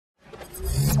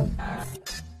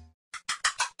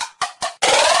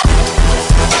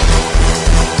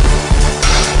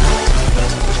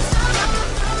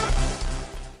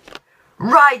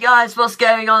Right guys, what's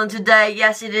going on today?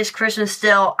 Yes, it is Christmas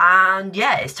still, and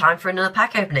yeah, it's time for another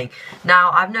pack opening.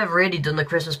 Now, I've never really done the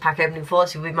Christmas pack opening before,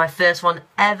 so it'll be my first one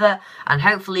ever, and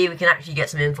hopefully we can actually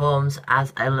get some informs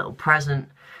as a little present.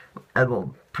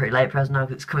 Well, pretty late present now,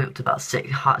 because it's coming up to about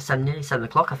nearly 7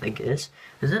 o'clock I think it is.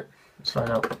 Is it? Let's find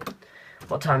out.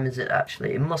 What time is it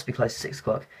actually? It must be close to 6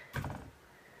 o'clock.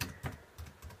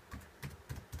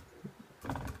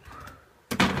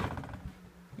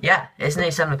 Yeah, it's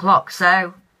nearly 7 o'clock,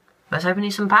 so let's open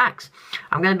these some packs.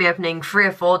 I'm going to be opening 3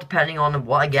 or 4 depending on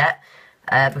what I get,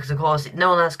 because of course no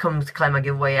one has come to claim my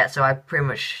giveaway yet, so I pretty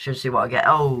much should see what I get.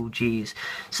 Oh jeez.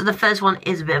 So the first one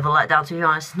is a bit of a letdown, to be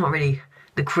honest. It's not really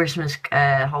the Christmas,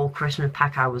 whole Christmas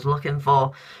pack I was looking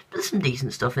for, but there's some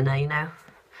decent stuff in there, you know.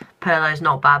 Perlo's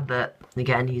not bad, but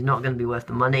again, he's not going to be worth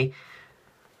the money.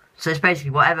 So it's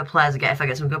basically whatever players I get. If I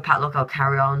get some good pack luck, I'll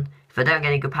carry on. If I don't get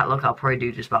any good pack luck, I'll probably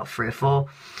do just about 3 or 4.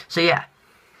 So yeah,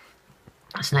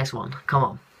 that's the next one. Come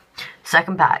on.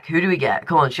 Second pack. Who do we get?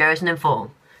 Come on, show us an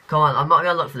inform. Come on, I'm not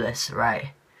going to look for this.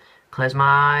 Right. Close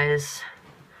my eyes.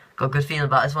 Got a good feeling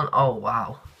about this one. Oh,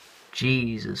 wow.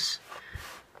 Jesus.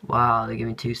 Wow, they give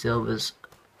me 2 silvers.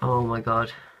 Oh my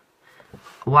god.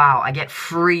 Wow, I get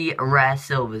 3 rare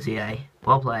silvers, EA.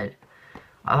 Well played.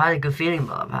 I've had a good feeling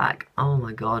about that pack. Oh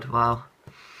my god, wow.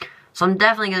 So I'm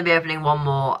definitely going to be opening one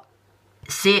more.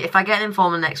 See, if I get an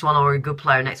informer next one or a good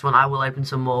player next one, I will open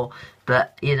some more.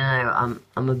 But, you know,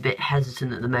 I'm a bit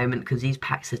hesitant at the moment because these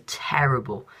packs are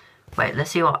terrible. Wait,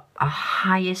 let's see what our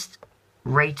highest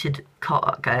rated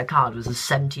card was. A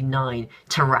 79.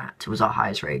 Tarat was our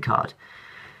highest rated card.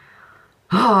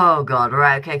 Oh, God.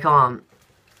 Right, okay, come on.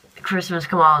 Christmas,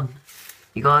 come on.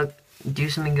 You gotta do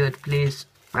something good, please.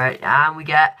 Right, and we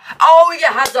get... Oh, we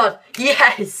get Hazard!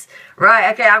 Yes!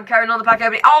 Right, okay, I'm carrying on the pack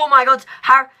opening. Oh, my God.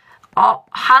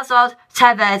 Hazard,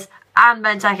 Tevez, and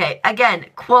Benteke. Again,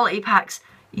 quality packs.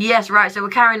 Yes, right, so we're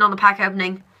carrying on the pack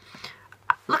opening.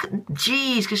 Look at...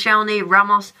 Jeez, Koscielny,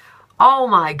 Ramos. Oh,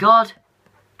 my God.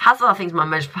 Hazard, I think, is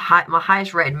my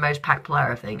highest rated, most packed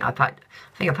player, I think. I packed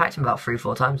him about 3 or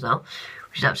 4 times now,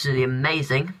 which is absolutely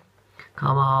amazing.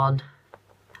 Come on.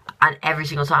 And every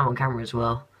single time on camera as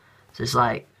well. So it's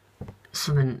like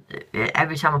something,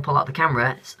 every time I pull out the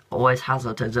camera, it's always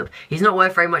Hazard turns up. He's not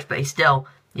worth very much, but he's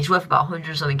worth about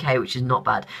 100 something K, which is not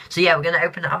bad. So yeah, we're going to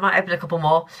open, I might open a couple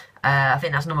more. I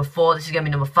think that's number 4, this is going to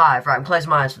be number 5. Right, I'm closing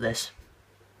my eyes for this.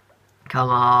 Come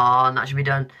on, that should be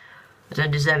done. I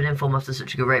don't deserve an inform after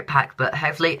such a good rate pack, but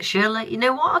hopefully, Shirley, you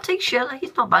know what, I'll take Shirley,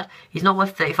 he's not bad. He's not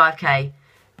worth 35k.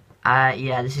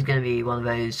 Yeah, this is going to be one of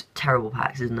those terrible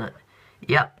packs, isn't it?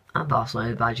 Yep, and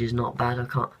Barcelona badge is not bad, I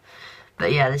can't.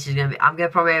 But yeah, this is going to be, I'm going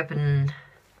to probably open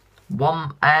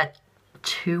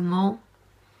 2 more.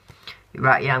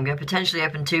 Right, yeah, I'm going to potentially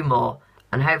open 2 more.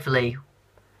 And hopefully,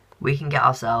 we can get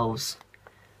ourselves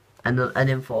an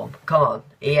inform. Come on,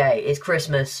 EA, it's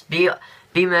Christmas. Be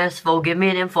merciful, give me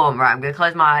an inform. Right, I'm going to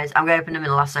close my eyes. I'm going to open them in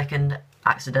the last second,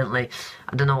 accidentally.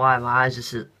 I don't know why my eyes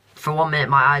just... For 1 minute,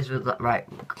 my eyes were, right,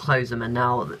 close them, and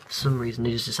now, for some reason,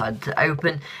 they just decided to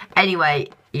open. Anyway,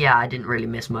 yeah, I didn't really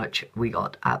miss much. We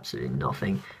got absolutely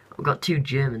nothing. We've got 2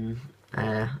 German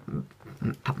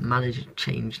manager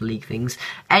change league things.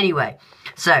 Anyway,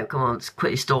 so, come on, let's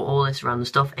quickly store all this random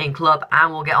stuff in club,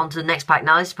 and we'll get on to the next pack.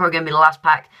 Now, this is probably going to be the last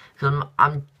pack, because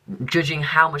I'm judging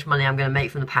how much money I'm going to make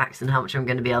from the packs, and how much I'm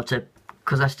going to be able to,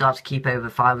 because I still have to keep over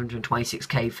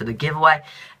 526k for the giveaway.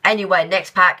 Anyway,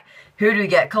 next pack. Who do we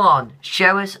get? Come on,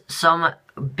 show us some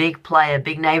big player,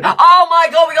 big name. Oh my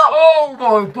god, we got... Oh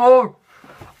my god.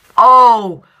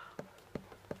 Oh.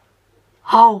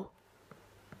 Oh.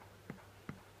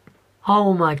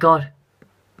 Oh my god.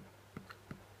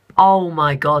 Oh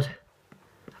my god.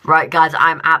 Right, guys,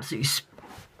 I'm absolutely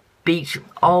speechless.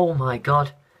 Oh my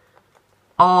god.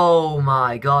 Oh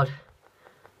my god.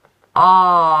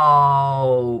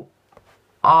 Oh.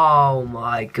 Oh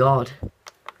my god.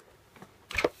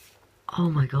 Oh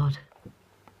my god.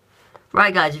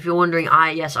 Right, guys, if you're wondering,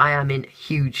 yes, I am in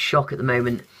huge shock at the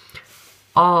moment.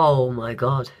 Oh my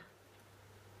god.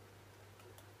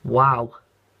 Wow.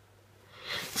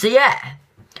 So yeah,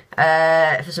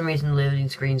 for some reason the loading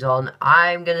screen's on.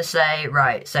 I'm gonna say,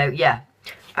 right, so yeah,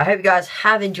 I hope you guys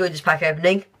have enjoyed this pack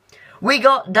opening. We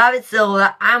got David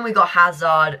Silva and we got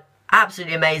Hazard.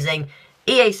 Absolutely amazing.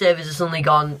 EA servers have suddenly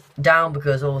gone down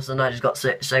because all of a sudden I just got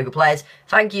so good players.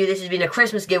 Thank you, this has been a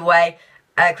Christmas giveaway.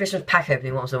 Christmas pack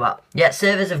opening, what was it about? Yeah,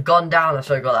 servers have gone down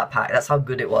after I got that pack. That's how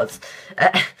good it was.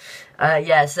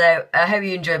 Yeah, so I hope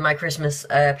you enjoyed my Christmas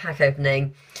pack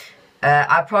opening.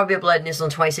 I'll probably be uploading this on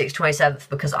 26th, 27th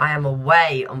because I am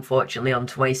away, unfortunately, on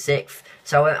 26th.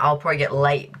 So I'll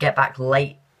probably get back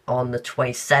late on the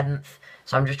 27th.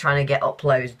 So I'm just trying to get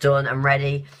uploads done and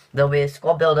ready. There'll be a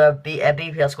squad builder, a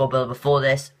BPL squad builder before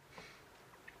this.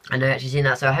 I know you've actually seen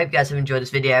that, so I hope you guys have enjoyed this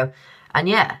video. And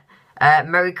yeah,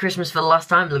 Merry Christmas for the last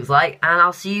time, it looks like. And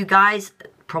I'll see you guys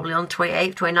probably on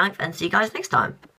 28th, 29th, and see you guys next time.